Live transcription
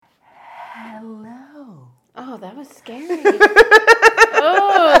Hello. Oh, that was scary.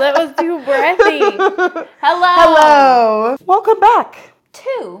 Oh, that was too breathy. Hello. Welcome back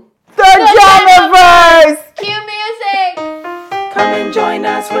To the Jenaverse. Cue music. Come and join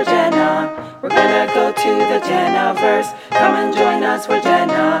us for Jenna. We're gonna go to the Jenaverse. Come and join us for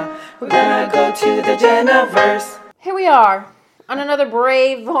Jenna. We're gonna go to the Jenaverse. Here we are on another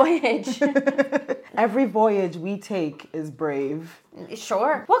brave voyage. Every voyage we take is brave.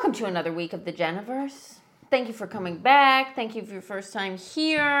 Sure. Welcome to another week of the Jenaverse. Thank you for coming back. Thank you for your first time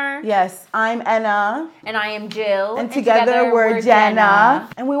here. Yes, I'm Enna. And I am Jill. And together we're Jenna.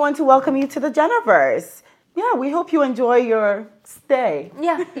 And we want to welcome you to the Jenaverse. Yeah, we hope you enjoy your stay.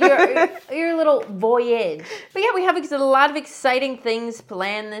 Yeah, your little voyage. But yeah, we have a lot of exciting things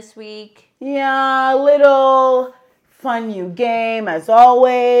planned this week. Yeah, a little fun new game as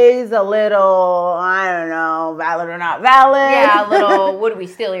always. A little, I don't know, valid or not valid. Yeah, a little, would we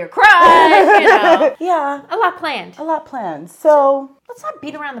steal your crush? You know. Yeah. A lot planned. A lot planned. So let's not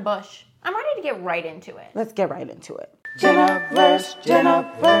beat around the bush. I'm ready to get right into it. Let's get right into it. Jenaverse,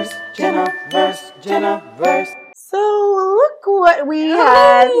 Jenaverse, Jenaverse, Jenaverse. So look what we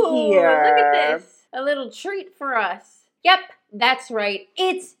have here. Look at this. A little treat for us. Yep, that's right.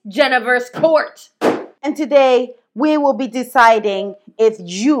 It's Jenaverse Court. And today we will be deciding if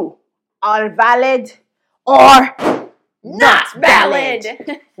you are valid or not valid.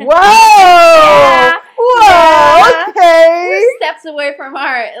 Whoa! Yeah. Whoa! Yeah. Okay. We're steps away from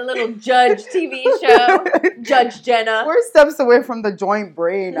our little Judge TV show, Judge Jenna. We're steps away from the joint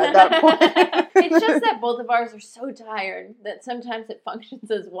brain at that point. It's just that both of ours are so tired that sometimes it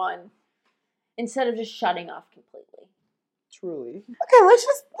functions as one instead of just shutting off completely. Truly. Okay, let's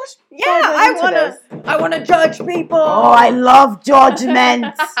I wanna judge people. Oh, I love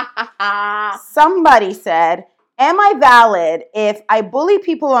judgment. Somebody said, am I valid if I bully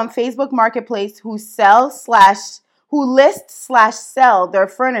people on Facebook Marketplace who list/sell their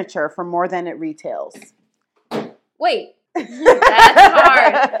furniture for more than it retails? Wait, that's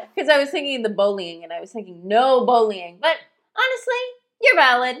hard. Because I was thinking the bullying and I was thinking no bullying. But honestly, you're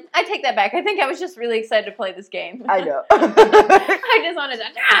valid. I take that back. I think I was just really excited to play this game. I know. I just wanted to.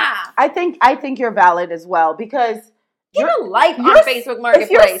 I think you're valid as well because get a life on Facebook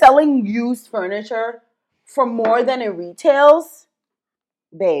Marketplace. If you're selling used furniture for more than it retails,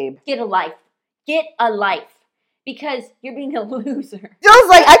 babe, get a life. Get a life. Because you're being a loser. Feels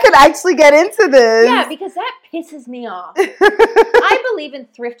like I could actually get into this. Yeah, because that pisses me off. I believe in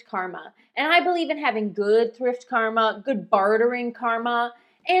thrift karma. And I believe in having good thrift karma, good bartering karma.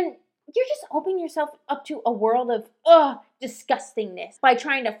 And you're just opening yourself up to a world of disgustingness by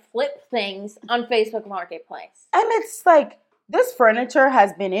trying to flip things on Facebook Marketplace. And it's like, this furniture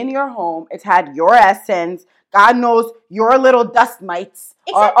has been in your home. It's had your essence. God knows your little dust mites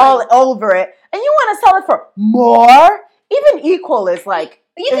are all over it. And you want to sell it for more? Even equal is like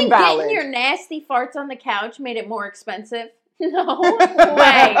you think invalid. Getting your nasty farts on the couch made it more expensive? No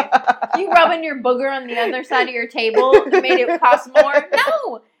way. You rubbing your booger on the other side of your table made it cost more?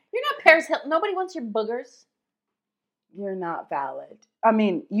 No. You're not Paris Hilton. Nobody wants your boogers. You're not valid. I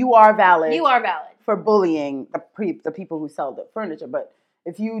mean, you are valid. You are valid. For bullying the people who sell the furniture. But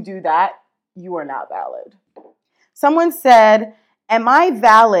if you do that, you are not valid. Someone said, am I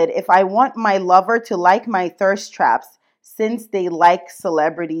valid if I want my lover to like my thirst traps since they like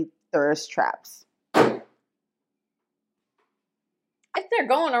celebrity thirst traps? If they're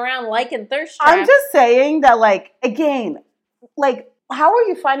going around liking thirst traps. I'm just saying that, like, again, like, how are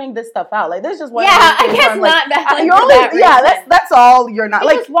you finding this stuff out? Like, there's just one. Yeah, I guess not valid. You're only, that's all. You're not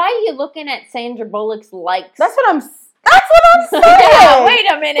because like. Why are you looking at Sandra Bullock's likes? That's what I'm saying. Yeah, wait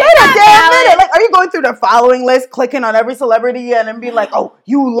a minute. Wait a damn minute. Like, are you going through the following list, clicking on every celebrity, and then being like, oh,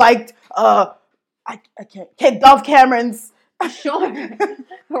 you liked I can't. Dove Cameron's. Sure.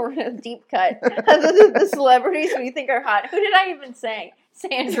 We're in a deep cut. The celebrities we think are hot. Who did I even say?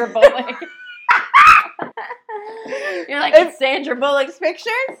 Sandra Bullock. You're like, it's Sandra Bullock's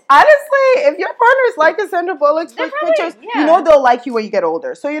pictures? Honestly, if your partner's liking Sandra Bullock's pictures, you know they'll like you when you get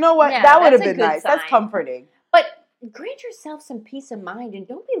older. So you know what? Yeah, that would have been nice. Sign. That's comforting. But grant yourself some peace of mind and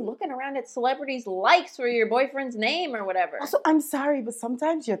don't be looking around at celebrities' likes for your boyfriend's name or whatever. Also, I'm sorry, but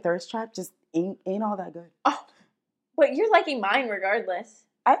sometimes your thirst trap just ain't all that good. Oh, but you're liking mine regardless.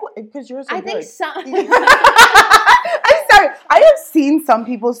 Because yours are I good. think some. I'm sorry. I have seen some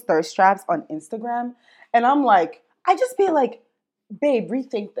people's thirst traps on Instagram, and I'm like, I just be like, babe,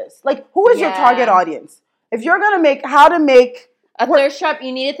 rethink this. Like, who is your target audience? If you're gonna make a thirst trap,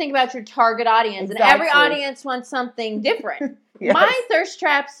 you need to think about your target audience. Exactly. And every audience wants something different. Yes. My thirst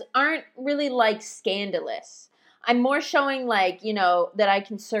traps aren't really like scandalous. I'm more showing like, that I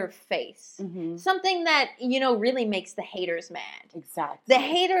can serve face. Mm-hmm. Something that, really makes the haters mad. Exactly. The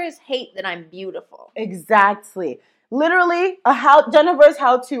haters hate that I'm beautiful. Exactly. Literally, Jenaverse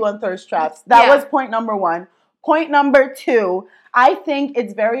how-to on thirst traps. That was point number 1. Point number 2, I think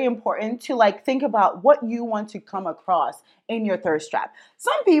it's very important to like think about what you want to come across in your thirst trap.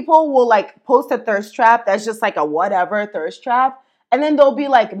 Some people will like post a thirst trap that's just like a whatever thirst trap, and then they'll be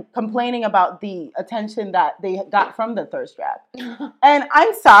like complaining about the attention that they got from the thirst trap. And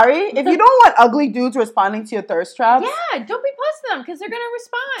I'm sorry, if you don't want ugly dudes responding to your thirst traps, don't be posting them because they're gonna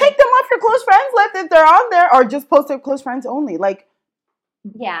respond. take them off your close friends list if they're on there, or just post it close friends only. Like,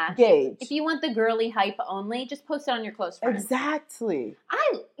 gauge. If you want the girly hype only, just post it on your close friends. Exactly.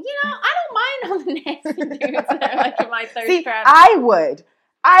 I don't mind all the nasty dudes that are like in my thirst trap.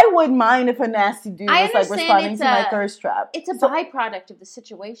 I would mind if a nasty dude was like responding to my thirst trap. It's a byproduct of the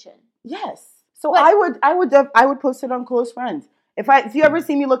situation. Yes. So I would post it on close friends. If you ever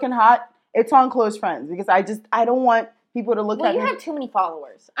see me looking hot, it's on close friends because I don't want people to look at me. Well, you have too many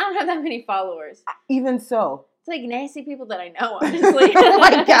followers. I don't have that many followers. Even so. It's like nasty people that I know, honestly. Oh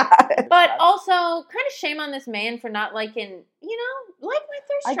my God. But also, kind of shame on this man for not liking, like my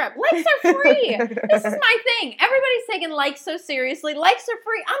thirst trap. Likes are free. This is my thing. Everybody's taking likes so seriously. Likes are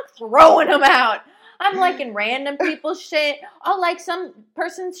free. I'm throwing them out. I'm liking random people's shit. I'll like some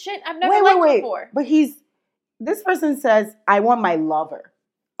person's shit I've never liked before. But this person says, I want my lover.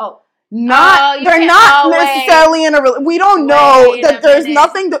 Oh. They're not necessarily in a. We don't know that there's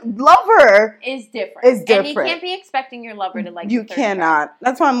nothing. Lover is different. And you can't be expecting your lover to like. You cannot.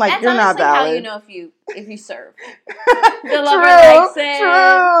 That's why I'm like, that's you're not valid. How you know if you serve. The lover likes it.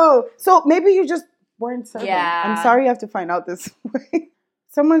 True. So maybe you just weren't serving. Yeah. I'm sorry you have to find out this way.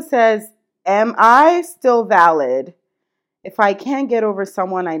 Someone says, "Am I still valid if I can't get over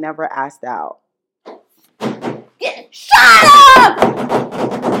someone I never asked out?" Shut up!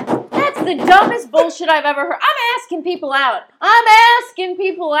 The dumbest bullshit I've ever heard. I'm asking people out.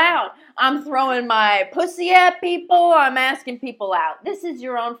 I'm throwing my pussy at people. I'm asking people out. This is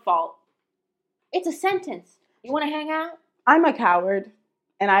your own fault. It's a sentence. You want to hang out? I'm a coward,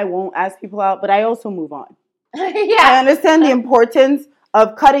 and I won't ask people out, but I also move on. I understand the importance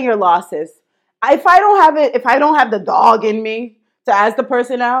of cutting your losses. If I don't have the dog in me to ask the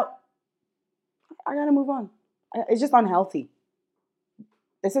person out, I gotta move on. It's just unhealthy.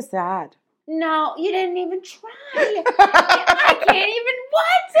 This is sad. No, you didn't even try. I can't even.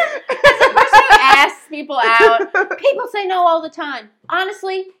 What? As a person who asks people out, people say no all the time.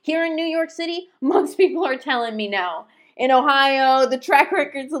 Honestly, here in New York City, most people are telling me no. In Ohio, the track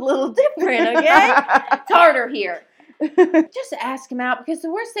record's a little different, okay? It's harder here. Just ask them out because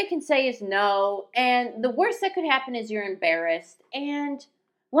the worst they can say is no. And the worst that could happen is you're embarrassed. And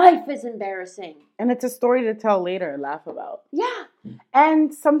life is embarrassing. And it's a story to tell later and laugh about. Yeah.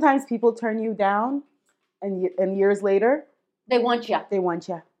 And sometimes people turn you down, and years later, they want you.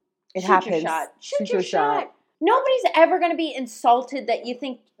 It happens. Shoot your shot. Nobody's ever going to be insulted that you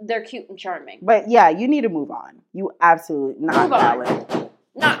think they're cute and charming. But yeah, you need to move on. You absolutely not valid.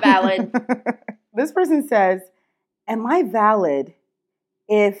 Not valid. This person says, am I valid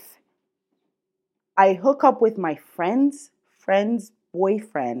if I hook up with my friend's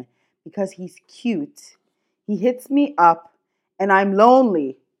boyfriend because he's cute, he hits me up, and I'm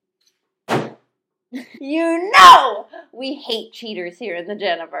lonely? We hate cheaters here in the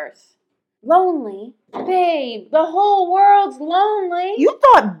Jenaverse. Lonely? Babe, the whole world's lonely. You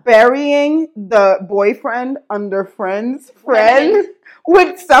thought burying the boyfriend under friend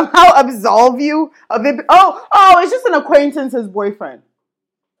would somehow absolve you of it? Oh, it's just an acquaintance's boyfriend.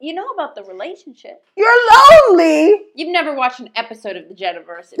 You know about the relationship. You're lonely. You've never watched an episode of the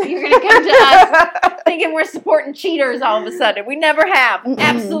Jenaverse. If you're going to come to us thinking we're supporting cheaters all of a sudden. We never have. Mm-mm.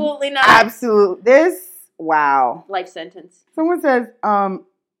 Absolutely not. Absolutely. Wow. Life sentence. Someone says, oh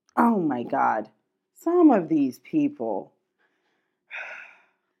my God, some of these people.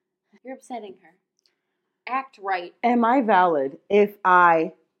 You're upsetting her. Act right. Am I valid if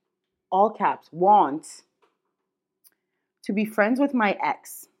I, all caps, want to be friends with my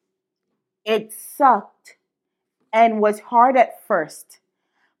ex? It sucked and was hard at first,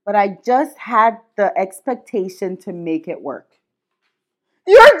 but I just had the expectation to make it work.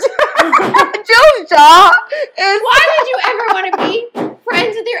 Jill's jaw is... Why did you ever want to be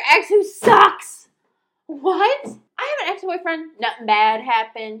friends with your ex who sucks? What? I have an ex-boyfriend. Nothing bad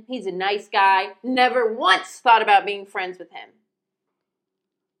happened. He's a nice guy. Never once thought about being friends with him.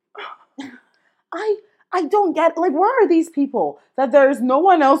 I don't get, like, where are these people that there's no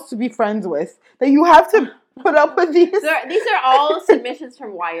one else to be friends with? That you have to put up with these. These are all submissions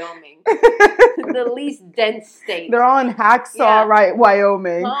from Wyoming, the least dense state. They're all in Hacksaw, right,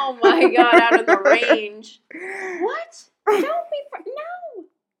 Wyoming. Oh my God, out of the range. What? Don't be no.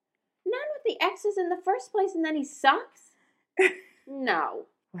 None with the X's in the first place, and then he sucks. No.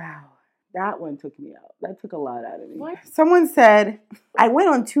 Wow, that one took me out. That took a lot out of me. What? Someone said, I went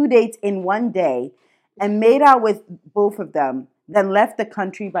on 2 dates in one day and made out with both of them, then left the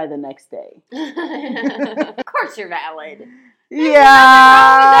country by the next day. Of course you're valid.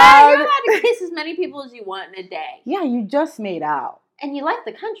 Yeah. You're allowed to kiss as many people as you want in a day. Yeah, you just made out. And you left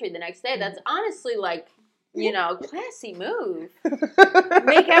the country the next day. That's honestly like, classy move.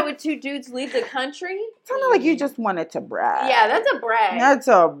 Make out with 2 dudes, leave the country. It's kind of like you just wanted to brag. Yeah, that's a brag. That's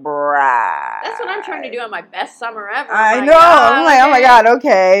a brag. That's what I'm trying to do on my best summer ever. I know. I'm like, oh my God,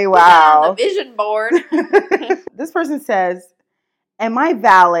 okay, wow. On the vision board. This person says, am I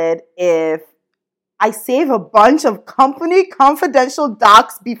valid if I save a bunch of company confidential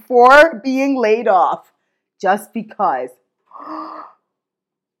docs before being laid off? Just because.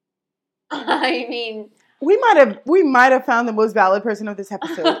 I mean... We might have found the most valid person of this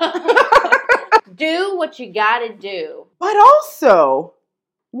episode. Do what you gotta do. But also,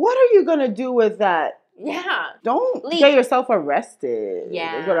 what are you gonna do with that? Yeah. Don't get yourself arrested.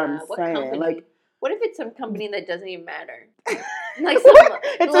 Yeah. Is what I'm saying. Company? Like, what if it's some company that doesn't even matter? Like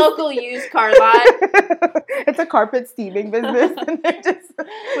some local used car lot. It's a carpet steaming business. And they're just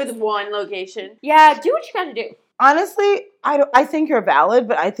with one location. Yeah, do what you gotta do. Honestly, I think you're valid,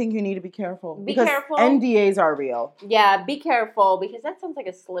 but I think you need to be careful. Be careful. NDAs are real. Yeah, be careful because that sounds like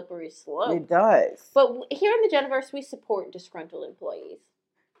a slippery slope. It does. But here in the Jenaverse, we support disgruntled employees.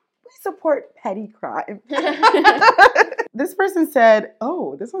 We support petty crime. This person said,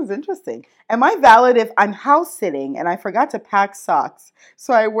 oh, this one's interesting. Am I valid if I'm house sitting and I forgot to pack socks,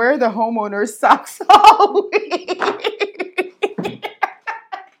 so I wear the homeowner's socks all week?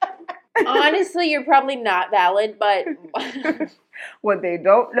 Honestly, you're probably not valid, but... What they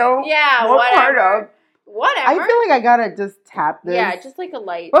don't know. Yeah, what whatever. Part of. Whatever. I feel like I gotta just tap this. Yeah, just like a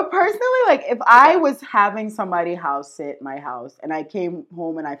light. But personally, like if I was having somebody house sit my house and I came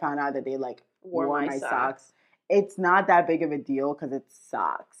home and I found out that they like wore my socks, it's not that big of a deal because it's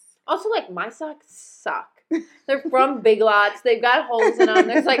socks. Also, like my socks suck. They're from Big Lots. They've got holes in them.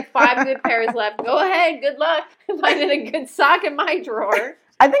 There's like 5 good pairs left. Go ahead. Good luck finding a good sock in my drawer.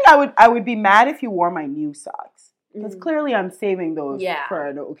 I think I would be mad if you wore my new socks. Because clearly I'm saving those for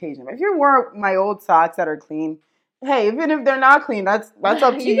an occasion. If you wore my old socks that are clean, hey, even if they're not clean, that's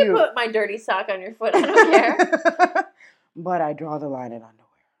up to you. You can put my dirty sock on your foot. I don't care. But I draw the line in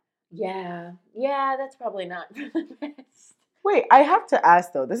underwear. Yeah, that's probably not for the best. Wait, I have to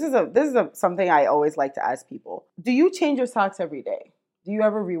ask though. This is something I always like to ask people. Do you change your socks every day? Do you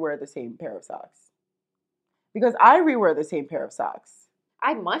ever rewear the same pair of socks? Because I rewear the same pair of socks.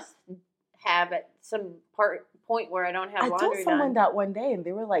 I must have at some point where I don't have laundry done. I told someone that one day, and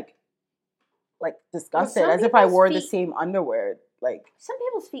they were like disgusted, as if I wore the same underwear. Like some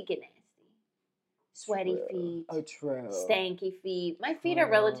people's feet get nasty, sweaty feet. Oh, true. Stanky feet. My feet are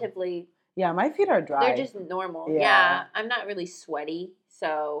relatively. Yeah, my feet are dry. They're just normal. Yeah, I'm not really sweaty,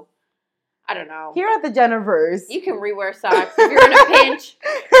 so I don't know. Here at the Jenaverse, you can rewear socks if you're in a pinch.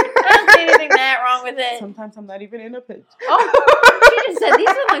 I don't see anything that wrong with it. Sometimes I'm not even in a pinch. Oh, she just said, these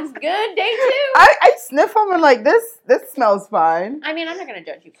one looks good. Day 2. I sniff them and like, this smells fine. I mean, I'm not going to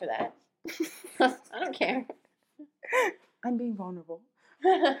judge you for that. I don't care. I'm being vulnerable.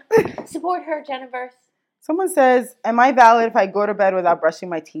 Support her, Jenaverse. Someone says, am I valid if I go to bed without brushing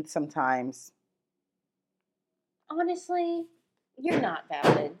my teeth sometimes? Honestly, you're not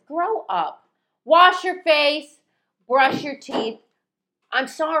valid. Grow up. Wash your face. Brush your teeth. I'm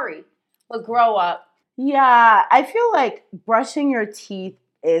sorry, but grow up. Yeah, I feel like brushing your teeth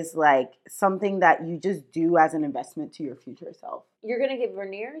is like something that you just do as an investment to your future self. You're going to get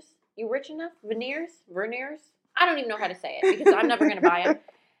veneers? You rich enough? Veneers? I don't even know how to say it because I'm never going to buy them.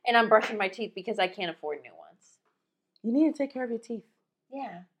 And I'm brushing my teeth because I can't afford new ones. You need to take care of your teeth.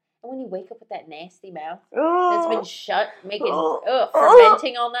 Yeah. And when you wake up with that nasty mouth that's been shut,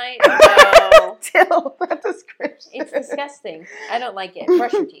 fermenting all night. No. Till that description. It's disgusting. I don't like it.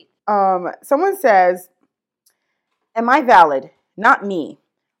 Brush your teeth. Someone says, am I valid? Not me.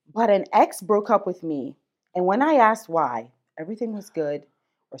 But an ex broke up with me. And when I asked why, everything was good,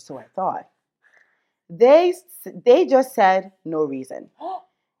 or so I thought. They just said no reason.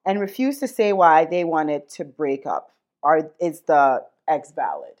 And refused to say why they wanted to break up. Is the ex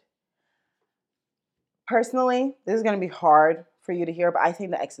valid? Personally, this is going to be hard for you to hear, but I think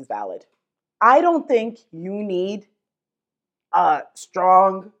the ex is valid. I don't think you need a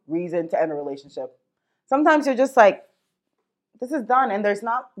strong reason to end a relationship. Sometimes you're just like, this is done, and there's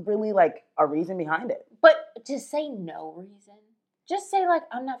not really like a reason behind it. But to say no reason, just say like,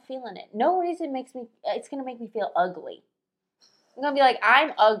 I'm not feeling it. No reason it's going to make me feel ugly. I'm going to be like,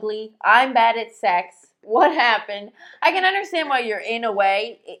 I'm ugly. I'm bad at sex. What happened? I can understand why you're in a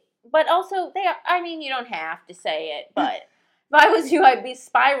way, but also you don't have to say it, but if I was you, I'd be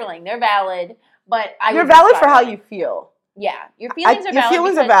spiraling. They're valid, but You're valid for how you feel. Yeah, your feelings are valid. Your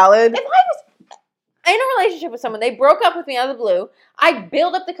feelings are valid. If I was in a relationship with someone, they broke up with me out of the blue, I'd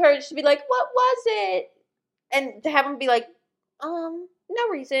build up the courage to be like, what was it? And to have them be like, no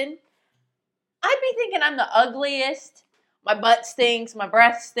reason. I'd be thinking I'm the ugliest. My butt stinks. My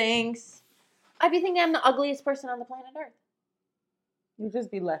breath stinks. I'd be thinking I'm the ugliest person on the planet Earth. You'd just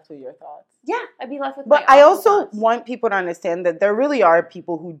be left with your thoughts. Yeah, I'd be left with But my I also thoughts. want people to understand that there really are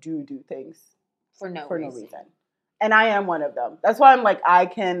people who do things For no reason. And I am one of them. That's why I'm like, I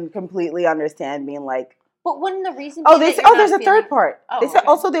can completely understand being like... But wouldn't the reason be there's a third part. Oh, they said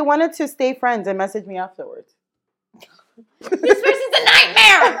also they wanted to stay friends and message me afterwards. This person's a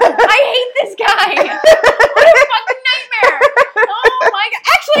nightmare. I hate this guy. What a fucking nightmare. Oh my God.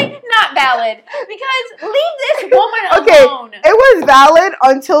 Actually, not valid. Because leave this woman alone. It was valid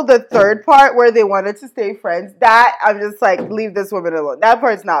until the third part where they wanted to stay friends. That, I'm just like, leave this woman alone. That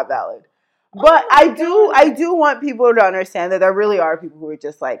part's not valid. But I do want people to understand that there really are people who are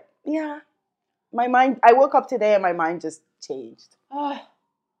just like, yeah. My mind, I woke up today and my mind just changed. Oh.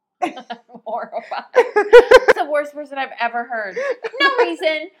 I'm horrified. It's the worst person I've ever heard. No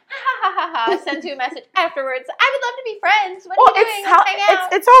reason. Ha ha ha ha. Sends you a message afterwards. I would love to be friends. What are you doing? Let's hang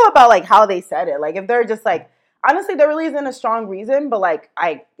out. It's all about like how they said it. Like if they're just like, honestly, there really isn't a strong reason, but like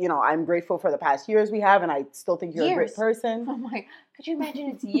I'm grateful for the past years we have, and I still think you're a great person. Oh my! Could you imagine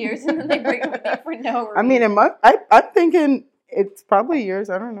it's years and then they break up with you for no reason? I mean, I'm thinking it's probably years.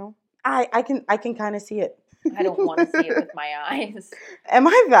 I don't know. I can kind of see it. I don't want to see it with my eyes. Am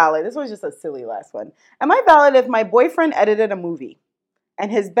I valid? This was just a silly last one. Am I valid if my boyfriend edited a movie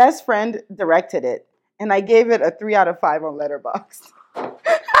and his best friend directed it and I gave it a 3 out of 5 on Letterboxd?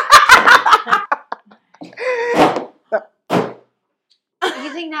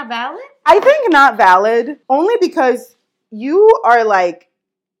 You think not valid? I think not valid only because you are like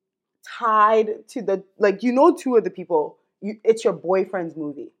tied to the, like, you know, two of the people. It's your boyfriend's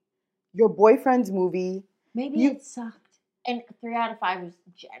movie. Your boyfriend's movie. Maybe it sucked. And 3 out of 5 was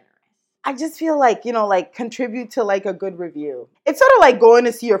generous. I just feel like, like contribute to like a good review. It's sort of like going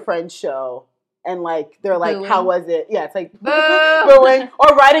to see your friend's show and like, they're like, booing. How was it? Yeah, it's like booing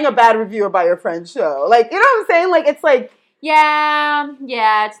or writing a bad review about your friend's show. Like, you know what I'm saying? Like, it's like. Yeah,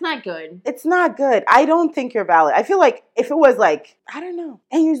 it's not good. It's not good. I don't think you're valid. I feel like if it was like, I don't know.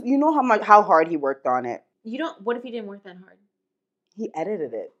 And you know how hard he worked on it. What if he didn't work that hard? He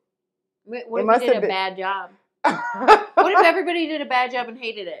edited it. What if he did a bad job? What if everybody did a bad job and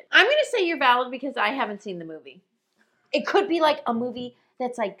hated it? I'm going to say you're valid because I haven't seen the movie. It could be like a movie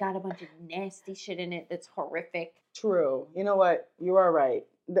that's like got a bunch of nasty shit in it that's horrific. True. You know what? You are right.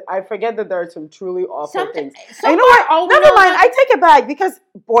 I forget that there are some truly awful things. So you know what? Never mind. I take it back because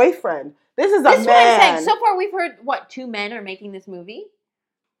boyfriend. This is a man. This is what I'm saying. So far we've heard, 2 men are making this movie?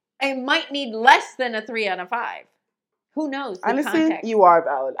 It might need less than a 3 out of 5. Who knows? Honestly, context. You are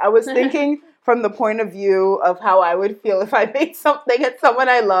valid. I was thinking from the point of view of how I would feel if I made something at someone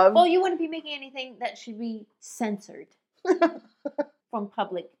I love. Well, you wouldn't be making anything that should be censored from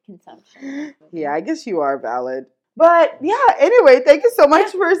public consumption. Yeah, I guess you are valid. But yeah, anyway, thank you so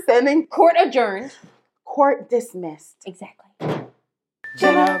much for sending. Court adjourned. Court dismissed. Exactly.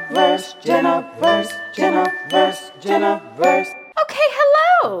 Jenaverse. Okay,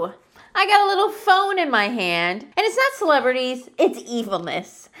 hello. I got a little phone in my hand, and it's not celebrities, it's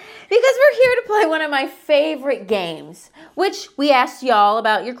evilness. Because we're here to play one of my favorite games, which we asked y'all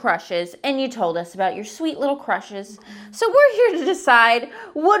about your crushes, and you told us about your sweet little crushes. So we're here to decide,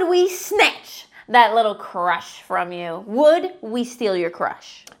 would we snatch that little crush from you? Would we steal your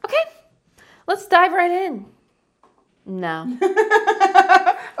crush? Okay, let's dive right in. No.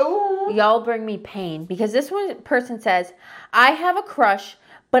 Y'all bring me pain, because this one person says, I have a crush,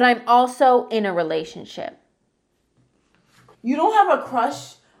 but I'm also in a relationship. You don't have a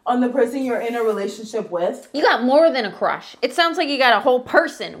crush on the person you're in a relationship with? You got more than a crush. It sounds like you got a whole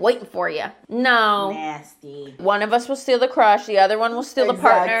person waiting for you. No. Nasty. One of us will steal the crush, the other one will steal the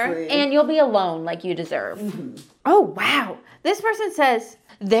partner, and you'll be alone like you deserve. Mm-hmm. Oh, wow. This person says,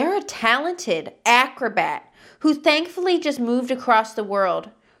 they're a talented acrobat who thankfully just moved across the world.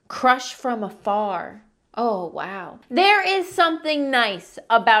 Crush from afar. Oh, wow. There is something nice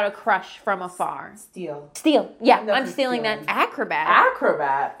about a crush from afar. Steal. Yeah, Definitely I'm stealing that. stealing. Acrobat.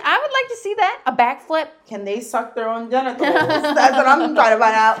 Acrobat. I would like to see that. A backflip. Can they suck their own genitals? That's what I'm trying to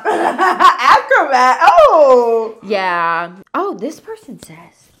find out. Acrobat. Oh. Yeah. Oh, this person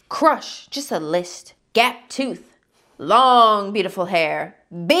says, crush, just a list. Gap tooth. Long, beautiful hair.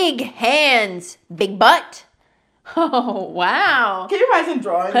 Big hands. Big butt. Oh, wow. Can you imagine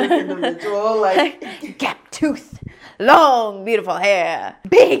drawing this individual? Like Gap tooth. Long, beautiful hair.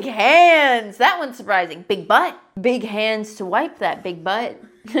 Big hands. That one's surprising. Big butt. Big hands to wipe that big butt.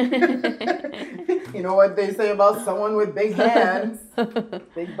 You know what they say about someone with big hands?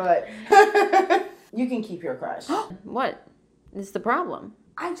 Big butt. You can keep your crush. What is the problem?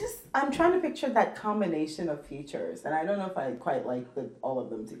 I'm trying to picture that combination of features, and I don't know if I quite like all of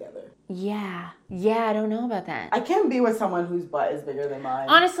them together. Yeah, I don't know about that. I can't be with someone whose butt is bigger than mine.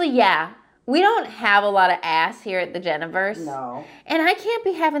 Honestly, yeah. We don't have a lot of ass here at the Jenaverse. No. And I can't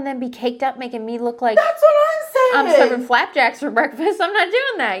be having them be caked up making me look like That's what I'm I'm saying. serving flapjacks for breakfast. I'm not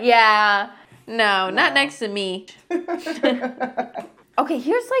doing that. Yeah. No, not next to me. Okay,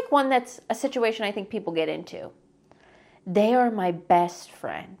 here's like one that's a situation I think people get into. They are my best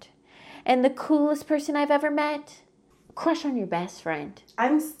friend. And the coolest person I've ever met. Crush on your best friend.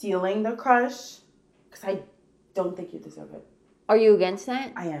 I'm stealing the crush because I don't think you deserve it. Are you against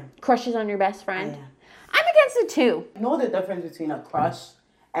that? I am. Crushes on your best friend? I am. I'm against it too. I know the difference between a crush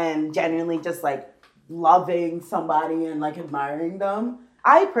and genuinely just like loving somebody and like admiring them.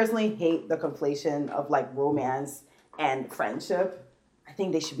 I personally hate the conflation of like romance and friendship. I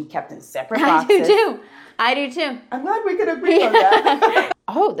think they should be kept in separate boxes. I do too. I'm glad we could agree on that.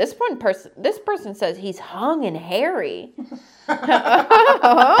 Oh, this person says he's hung and hairy.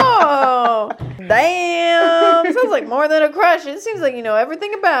 Oh, damn. Sounds like more than a crush. It seems like you know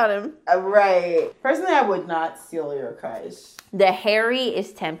everything about him. Right. Personally, I would not steal your crush. The hairy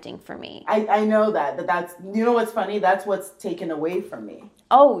is tempting for me. I know that's, you know what's funny? That's what's taken away from me.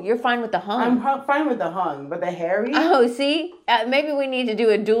 Oh, you're fine with the hung. I'm fine with the hung, but the hairy? Oh, see? Maybe we need to do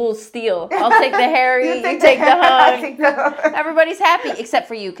a dual steal. I'll take the hairy, you take the hung. I take the hung. Everybody's happy except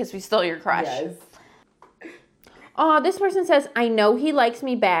for you because we stole your crush. Yes. Oh, this person says, I know he likes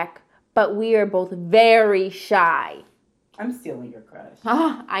me back, but we are both very shy. I'm stealing your crush.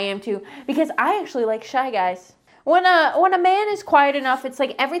 Oh, I am too. Because I actually like shy guys. When a man is quiet enough, it's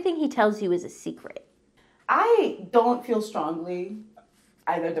like everything he tells you is a secret. I don't feel strongly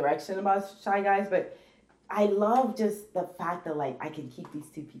either direction about shy guys, but I love just the fact that like I can keep these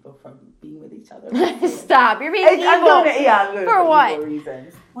two people from being with each other. Stop, you're being evil. I'm doing it, I'm doing it For what? evil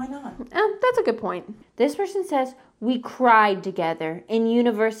reasons. Why not? That's a good point. This person says, we cried together in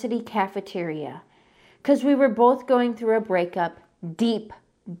university cafeteria because we were both going through a breakup, deep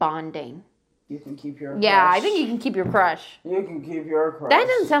bonding. You can keep your crush. Yeah, I think you can keep your crush. You can keep your crush. That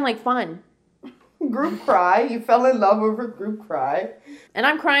doesn't sound like fun. Group cry. You fell in love over group cry. And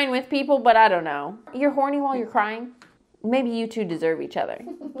I'm crying with people, but I don't know. You're horny while you're crying? Maybe you two deserve each other.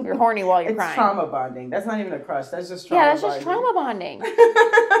 You're horny while you're crying. It's trauma bonding. That's not even a crush. That's just trauma bonding. Yeah, that's just trauma bonding.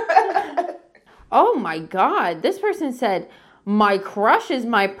 Oh my God. This person said, my crush is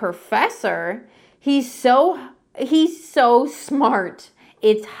my professor. He's so smart.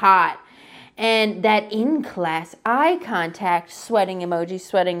 It's hot. And that in-class eye contact, sweating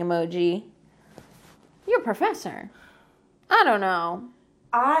emoji. You're a professor. I don't know.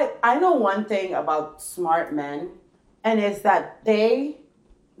 I know one thing about smart men, and it's that they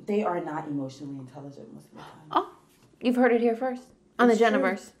are not emotionally intelligent most of the time. Oh, you've heard it here first on the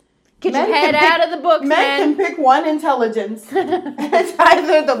Jenaverse. Get Men your head out of the books, men can pick one intelligence. It's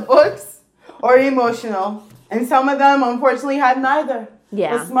either the books or emotional. And some of them, unfortunately, have neither.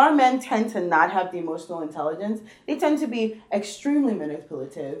 Yeah. But smart men tend to not have the emotional intelligence. They tend to be extremely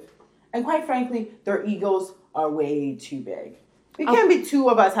manipulative. And quite frankly, their egos are way too big. It can't be two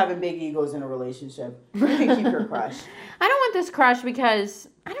of us having big egos in a relationship. You can keep your crush. I don't want this crush because,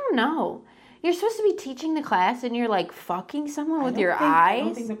 I don't know. You're supposed to be teaching the class and you're like fucking someone with your eyes. I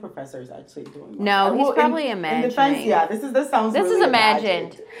don't think the professor is actually doing that. No, he's probably imagining. In defense, yeah, this sounds This really is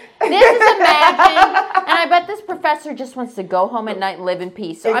imagined. This is imagined. And I bet this professor just wants to go home at night and live in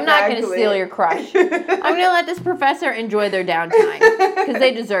peace. So I'm not going to steal your crush. I'm going to let this professor enjoy their downtime because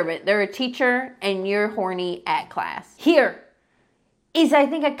they deserve it. They're a teacher and you're horny at class. Here is, I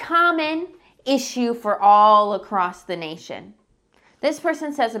think, a common issue for all across the nation. This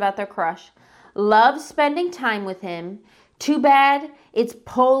person says about their crush, love spending time with him. Too bad it's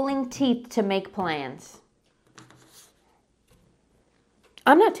pulling teeth to make plans.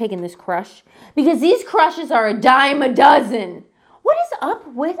 I'm not taking this crush because these crushes are a dime a dozen. What is up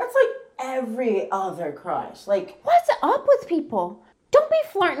with? That's like every other crush. Like, what's up with people? Don't be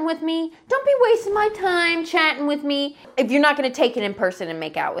flirting with me. Don't be wasting my time chatting with me if you're not going to take it in person and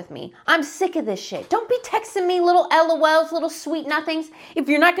make out with me. I'm sick of this shit. Don't be texting me little LOLs, little sweet nothings if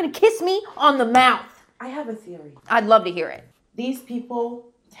you're not going to kiss me on the mouth. I have a theory. I'd love to hear it. These people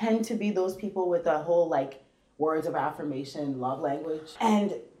tend to be those people with a whole, like, words of affirmation, love language.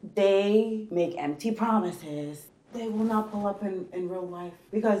 And they make empty promises. They will not pull up in real life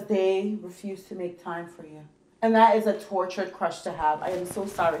because they refuse to make time for you. And that is a tortured crush to have. I am so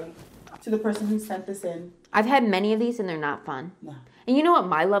sorry to the person who sent this in. I've had many of these and they're not fun. No. And you know what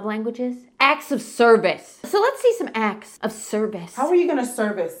my love language is? Acts of service. So let's see some acts of service. How are you going to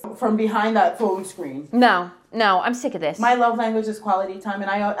service from behind that phone screen? No, I'm sick of this. My love language is quality time, and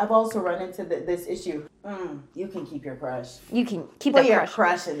I've also run into this issue. You can keep your crush. You can keep Put that your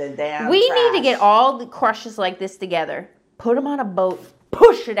crush. in the damn We trash. need to get all the crushes like this together. Put them on a boat.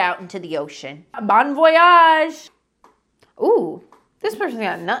 Push it out into the ocean. Bon voyage. Ooh, this person's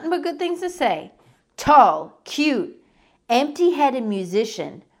got nothing but good things to say. Tall, cute, empty-headed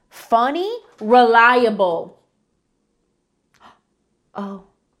musician. Funny, reliable. Oh,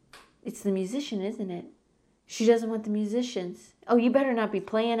 it's the musician, isn't it? She doesn't want the musicians. Oh, you better not be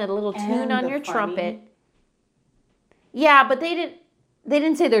playing a little tune on your trumpet. Yeah, but they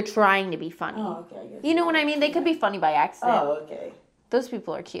didn't say they're trying to be funny. Oh, okay. I guess You know what I mean? They could be funny by accident. Oh, okay. Those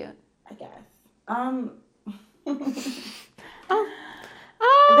people are cute. I guess. Oh.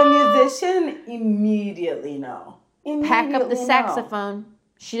 The musician immediately no. Pack up the No. saxophone.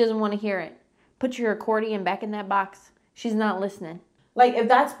 She doesn't want to hear it. Put your accordion back in that box. She's not listening. Like, if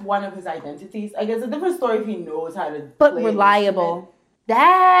that's one of his identities, I guess a different story if he knows how to But play an reliable. instrument.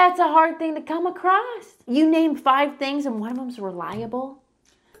 That's a hard thing to come across. You name 5 things and one of them's reliable.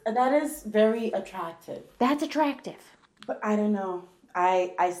 That is very attractive. That's attractive. But I don't know.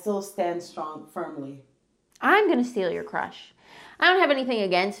 I still stand strong, firmly. I'm going to steal your crush. I don't have anything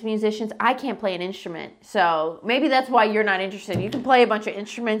against musicians. I can't play an instrument. So maybe that's why you're not interested. You can play a bunch of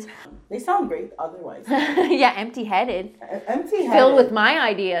instruments. They sound great otherwise. Yeah, empty-headed. Empty-headed. Filled with my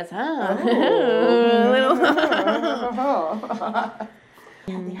ideas, huh?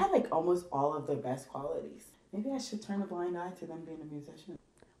 Yeah, they have like almost all of the best qualities. Maybe I should turn a blind eye to them being a musician.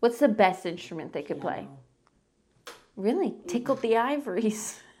 What's the best instrument they could play? Really? Tickled the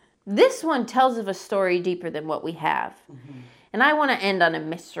ivories. This one tells of a story deeper than what we have. And I want to end on a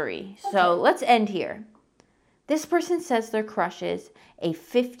mystery. So let's end here. This person says their crush is a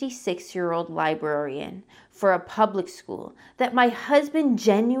 56-year-old librarian for a public school that my husband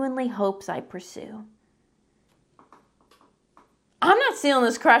genuinely hopes I pursue. I'm not stealing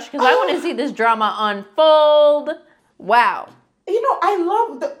this crush because I want to see this drama unfold. Wow. You know, I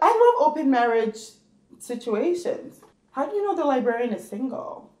love open marriage situations. How do you know the librarian is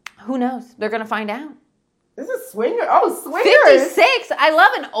single? Who knows? They're going to find out. This is swinger. Oh, swingers. 56. I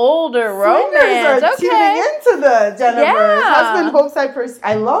love an older romance. Swingers are tuning into the Jenaverse. Yeah. Husband hopes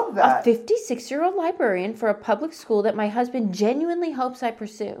I love that. A 56-year-old librarian for a public school that my husband genuinely hopes I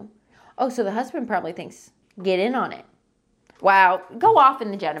pursue. Oh, so the husband probably thinks, get in on it. Wow. Go off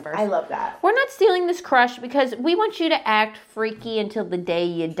in the Jenaverse. I love that. We're not stealing this crush because we want you to act freaky until the day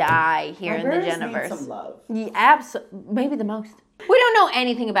you die here in the Jenaverse. Need some love. Yeah, maybe the most. We don't know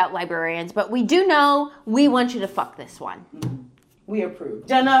anything about librarians, but we do know we want you to fuck this one. We approve.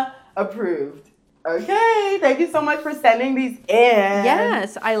 Jenna approved. Okay, thank you so much for sending these in.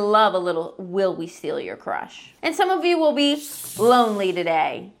 Yes, I love a little will we steal your crush. And some of you will be lonely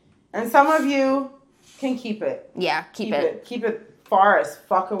today. And some of you can keep it. Yeah, keep it. Keep it far as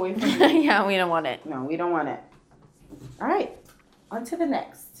fuck away from me. Yeah, we don't want it. No, we don't want it. All right, on to the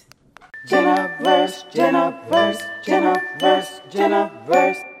next. Jenaverse, Jenaverse, Jenaverse,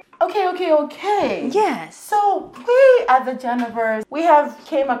 Jenaverse. Okay. Yes. So we at the Jenaverse, we have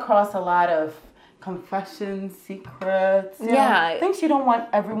came across a lot of confessions, secrets, you know, things you don't want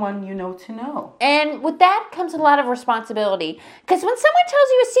everyone you know to know. And with that comes a lot of responsibility. Because when someone tells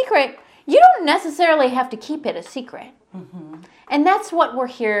you a secret, you don't necessarily have to keep it a secret. And that's what we're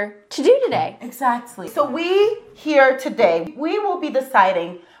here to do today. Exactly. So we here today, we will be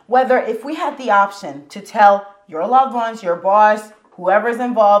deciding whether if we had the option to tell your loved ones, your boss, whoever's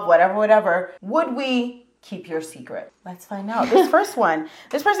involved, whatever, would we keep your secret? Let's find out. This first one,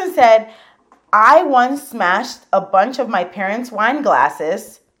 this person said, I once smashed a bunch of my parents' wine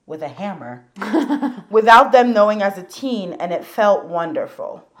glasses with a hammer without them knowing as a teen, and it felt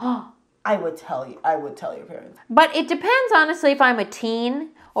wonderful. I would tell your parents. But it depends, honestly, if I'm a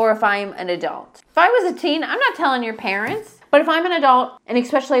teen or if I'm an adult. If I was a teen, I'm not telling your parents. But if I'm an adult, and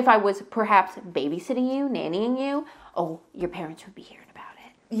especially if I was perhaps babysitting you, nannying you, oh, your parents would be hearing about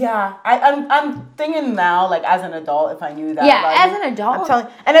it. Yeah, I'm thinking now, like as an adult, if I knew that. Yeah, about as you, an adult. I'm telling.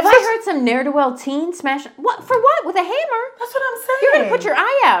 And if I heard some ne'er-do-well teen smash. What for? What with a hammer? That's what I'm saying. You're gonna put your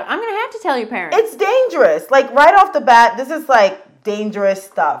eye out. I'm gonna have to tell your parents. It's dangerous. Like right off the bat, this is like dangerous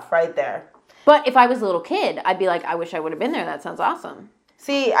stuff right there. But if I was a little kid, I'd be like, I wish I would have been there. That sounds awesome.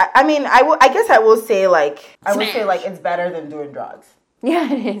 See, I mean, I guess I will say like it's better than doing drugs.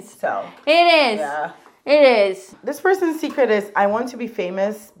 Yeah, it is. So it is. Yeah. It is. This person's secret is, I want to be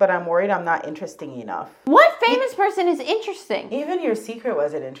famous, but I'm worried I'm not interesting enough. What famous person is interesting? Even your secret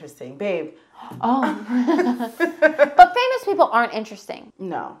wasn't interesting, babe. Oh. But famous people aren't interesting.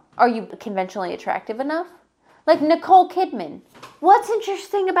 No. Are you conventionally attractive enough? Like Nicole Kidman. What's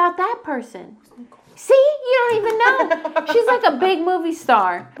interesting about that person? See? You don't even know. She's like a big movie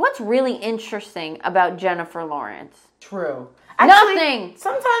star. What's really interesting about Jennifer Lawrence? True. Actually, nothing.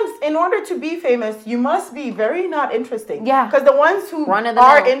 Sometimes, in order to be famous, you must be very not interesting. Yeah. Because the ones who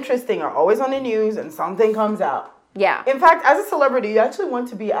are interesting are always on the news and something comes out. Yeah. In fact, as a celebrity, you actually want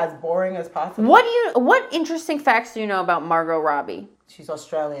to be as boring as possible. What interesting facts do you know about Margot Robbie? She's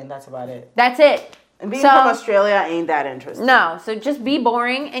Australian. That's about it. That's it. And being from Australia ain't that interesting. No. So just be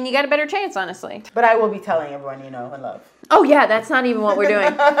boring and you got a better chance, honestly. But I will be telling everyone you know and love. Oh, yeah. That's not even what we're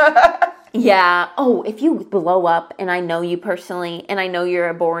doing. Yeah. Oh, if you blow up and I know you personally and I know you're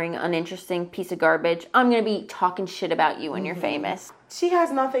a boring, uninteresting piece of garbage, I'm going to be talking shit about you when you're famous. She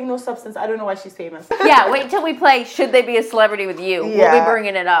has nothing, no substance. I don't know why she's famous. Yeah, wait till we play Should They Be a Celebrity with You? Yeah. We'll be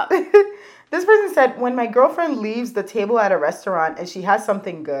bringing it up. This person said, when my girlfriend leaves the table at a restaurant and she has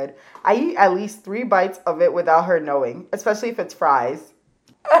something good, I eat at least 3 bites of it without her knowing, especially if it's fries.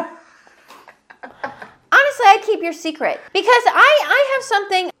 Honestly, I keep your secret because I have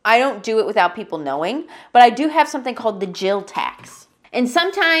something, I don't do it without people knowing, but I do have something called the Jill tax. And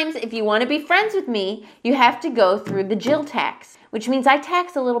sometimes if you want to be friends with me, you have to go through the Jill tax, which means I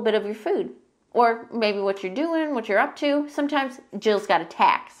tax a little bit of your food or maybe what you're doing, what you're up to. Sometimes Jill's got a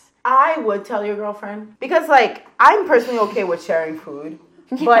tax. I would tell your girlfriend because like I'm personally okay with sharing food.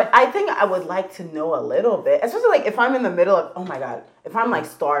 But I think I would like to know a little bit, especially like if I'm in the middle of, oh my God, if I'm like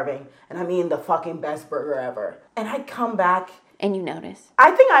starving and I'm eating the fucking best burger ever and I come back. And you notice.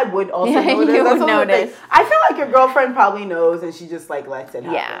 I think I would also notice. You would notice. I feel like your girlfriend probably knows and she just like lets it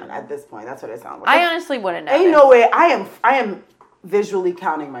happen at this point. That's what it sounds like. I honestly wouldn't know. Ain't no way. I am visually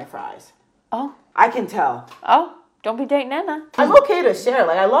counting my fries. Oh. I can tell. Oh, don't be dating Anna. I'm okay to share.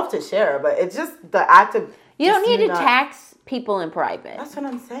 Like I love to share, but it's just the act of. You don't need to tax people in private. That's what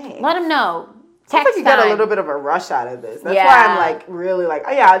I'm saying. Let them know. I think you get a little bit of a rush out of this. That's why I'm like really like,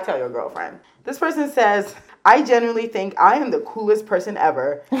 oh yeah, I'll tell your girlfriend. This person says, I genuinely think I am the coolest person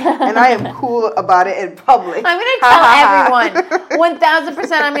ever, and I am cool about it in public. I'm going to tell everyone.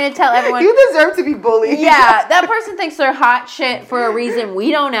 1,000% I'm going to tell everyone. You deserve to be bullied. Yeah, that person thinks they're hot shit for a reason we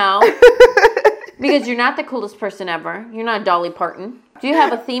don't know. Because you're not the coolest person ever. You're not Dolly Parton. Do you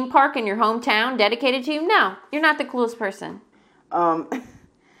have a theme park in your hometown dedicated to you? No, you're not the coolest person.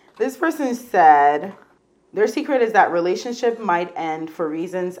 This person said, their secret is that relationship might end for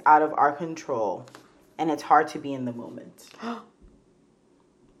reasons out of our control, and it's hard to be in the moment.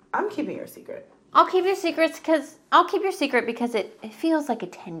 I'm keeping your secret. I'll keep your secret because it feels like a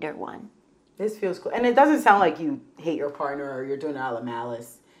tender one. This feels cool. And it doesn't sound like you hate your partner or you're doing it out of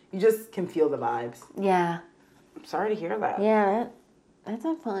malice. You just can feel the vibes. Yeah. I'm sorry to hear that. Yeah, that's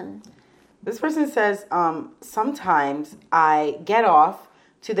not fun. This person says, sometimes I get off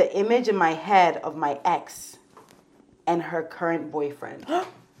to the image in my head of my ex and her current boyfriend.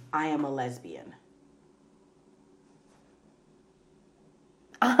 I am a lesbian.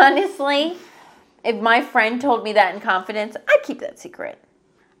 Honestly, if my friend told me that in confidence, I'd keep that secret.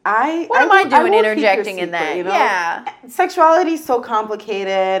 What am I doing interjecting in that? You know? Yeah. Sexuality is so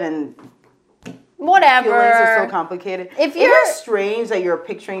complicated and whatever. Feelings are so complicated. Isn't it strange that you're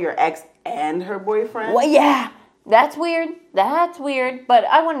picturing your ex and her boyfriend? Well, yeah. That's weird. But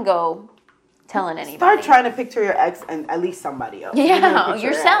I wouldn't go telling anybody. Start trying to picture your ex and at least somebody else. Yeah,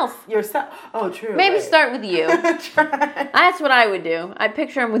 yourself. Yourself. Oh, true. Maybe start with you. That's what I would do. I'd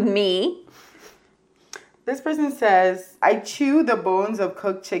picture him with me. This person says, I chew the bones of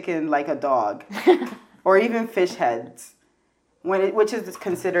cooked chicken like a dog. Or even fish heads, which is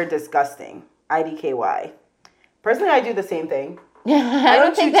considered disgusting. IDKY. Personally, I do the same thing. I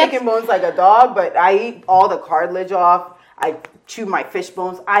don't chew chicken bones like a dog, but I eat all the cartilage off. I chew my fish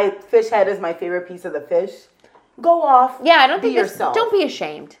bones. Fish head is my favorite piece of the fish. Go off. Yeah, I don't think yourself. Don't be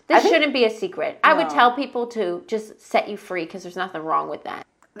ashamed. This shouldn't be a secret. No. I would tell people to just set you free because there's nothing wrong with that.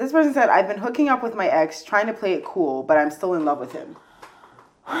 This person said, I've been hooking up with my ex, trying to play it cool, but I'm still in love with him.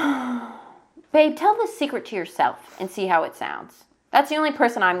 Babe, tell this secret to yourself and see how it sounds. That's the only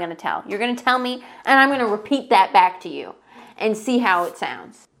person I'm going to tell. You're going to tell me, and I'm going to repeat that back to you and see how it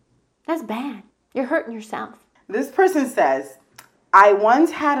sounds. That's bad. You're hurting yourself. This person says, I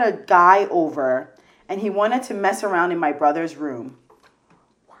once had a guy over, and he wanted to mess around in my brother's room.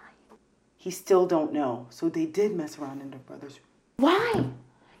 Why? He still don't know. So they did mess around in their brother's room. Why?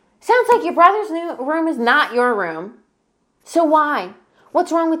 Sounds like your brother's new room is not your room. So why?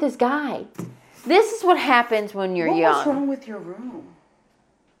 What's wrong with this guy? This is what happens when you're young. What's wrong with your room?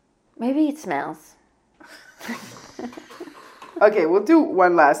 Maybe it smells. Okay, we'll do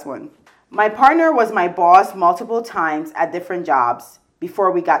one last one. My partner was my boss multiple times at different jobs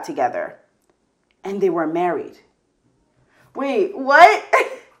before we got together. And they were married. Wait, what?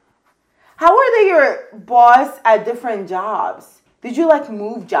 How are they your boss at different jobs? Did you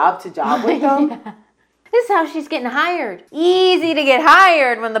move job to job with them? Yeah. This is how she's getting hired. Easy to get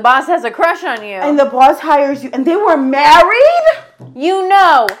hired when the boss has a crush on you. And the boss hires you, and they were married? You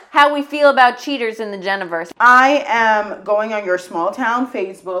know how we feel about cheaters in the Jenaverse. I am going on your small town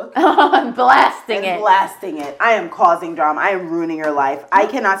Facebook. I'm blasting it. Blasting it. I am causing drama. I am ruining your life. I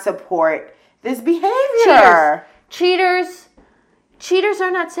cannot support this behavior. Cheaters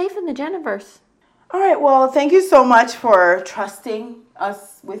are not safe in the Jenaverse. All right, well, thank you so much for trusting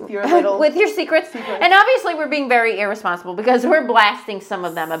us with your little... with your secrets. And obviously we're being very irresponsible because we're blasting some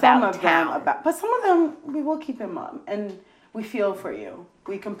of them about town. But some of them we will keep in mind. And we feel for you.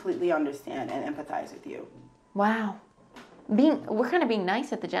 We completely understand and empathize with you. Wow. We're kind of being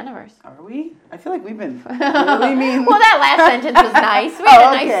nice at the Jenaverse. Are we? I feel like we've been really mean. Well, that last sentence was nice. We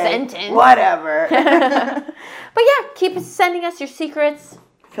had a nice sentence. Whatever. But yeah, keep sending us your secrets.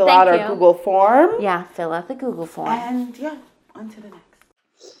 Fill out our Google form. Yeah, fill out the Google form. And yeah, on to the next.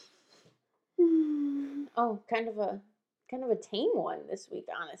 Oh, kind of a tame one this week,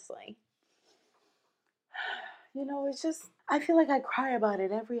 honestly. You know, it's just, I feel like I cry about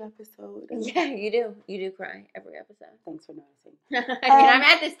it every episode. Yeah, you do. You do cry every episode. Thanks for noticing. I mean, I'm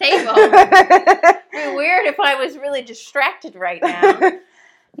at this table. It'd be weird if I was really distracted right now.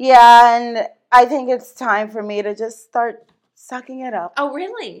 Yeah, and I think it's time for me to just start sucking it up. Oh,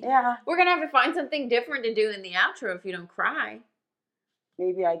 really? Yeah. We're going to have to find something different to do in the outro if you don't cry.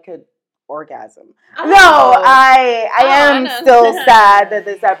 Maybe I could orgasm. Oh. No, I am still sad that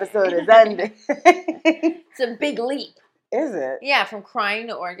this episode is ending. It's a big leap. Is it? Yeah, from crying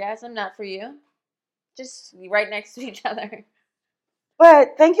to orgasm, not for you. Just right next to each other.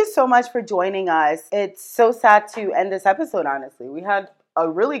 But thank you so much for joining us. It's so sad to end this episode, honestly. We had a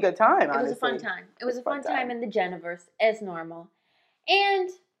really good time, honestly. It was a fun time. It was a fun time in the Jenaverse, as normal. And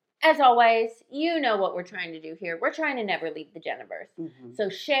as always, you know what we're trying to do here. We're trying to never leave the Jenaverse. Mm-hmm. So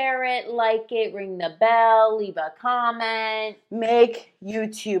share it, like it, ring the bell, leave a comment. Make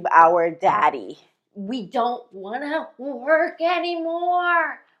YouTube our daddy. We don't want to work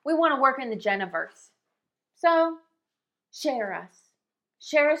anymore. We want to work in the Jenaverse. So share us.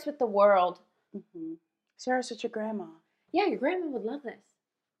 Share us with the world. Mm-hmm. Share us with your grandma. Yeah, your grandma would love this.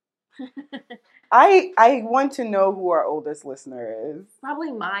 I want to know who our oldest listener is.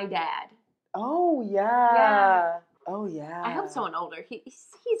 Probably my dad. Oh, yeah. Oh, yeah. I hope someone older. He's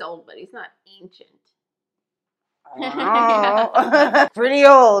old, but he's not ancient. Oh. Pretty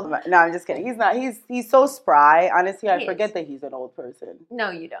old. No, I'm just kidding. He's not. He's so spry. Honestly, I forget that he's an old person.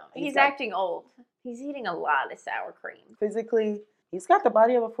 No, you don't. He's acting old. He's eating a lot of sour cream. Physically, he's got the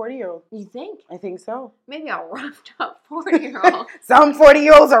body of a 40-year-old. You think? I think so. Maybe a roughed up 40-year-old. Some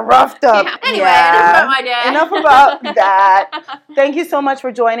 40-year-olds are roughed up. Yeah. Anyway, enough about my dad. Enough about that. Thank you so much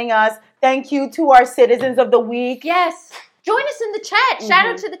for joining us. Thank you to our citizens of the week. Yes. Join us in the chat. Shout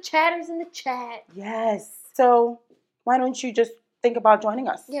out to the chatters in the chat. Yes. So why don't you just think about joining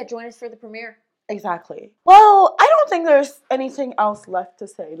us? Yeah, join us for the premiere. Exactly. Well, I don't think there's anything else left to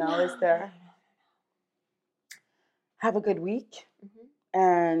say now, is there? Have a good week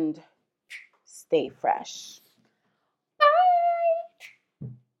and stay fresh.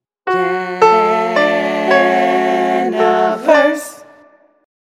 Bye.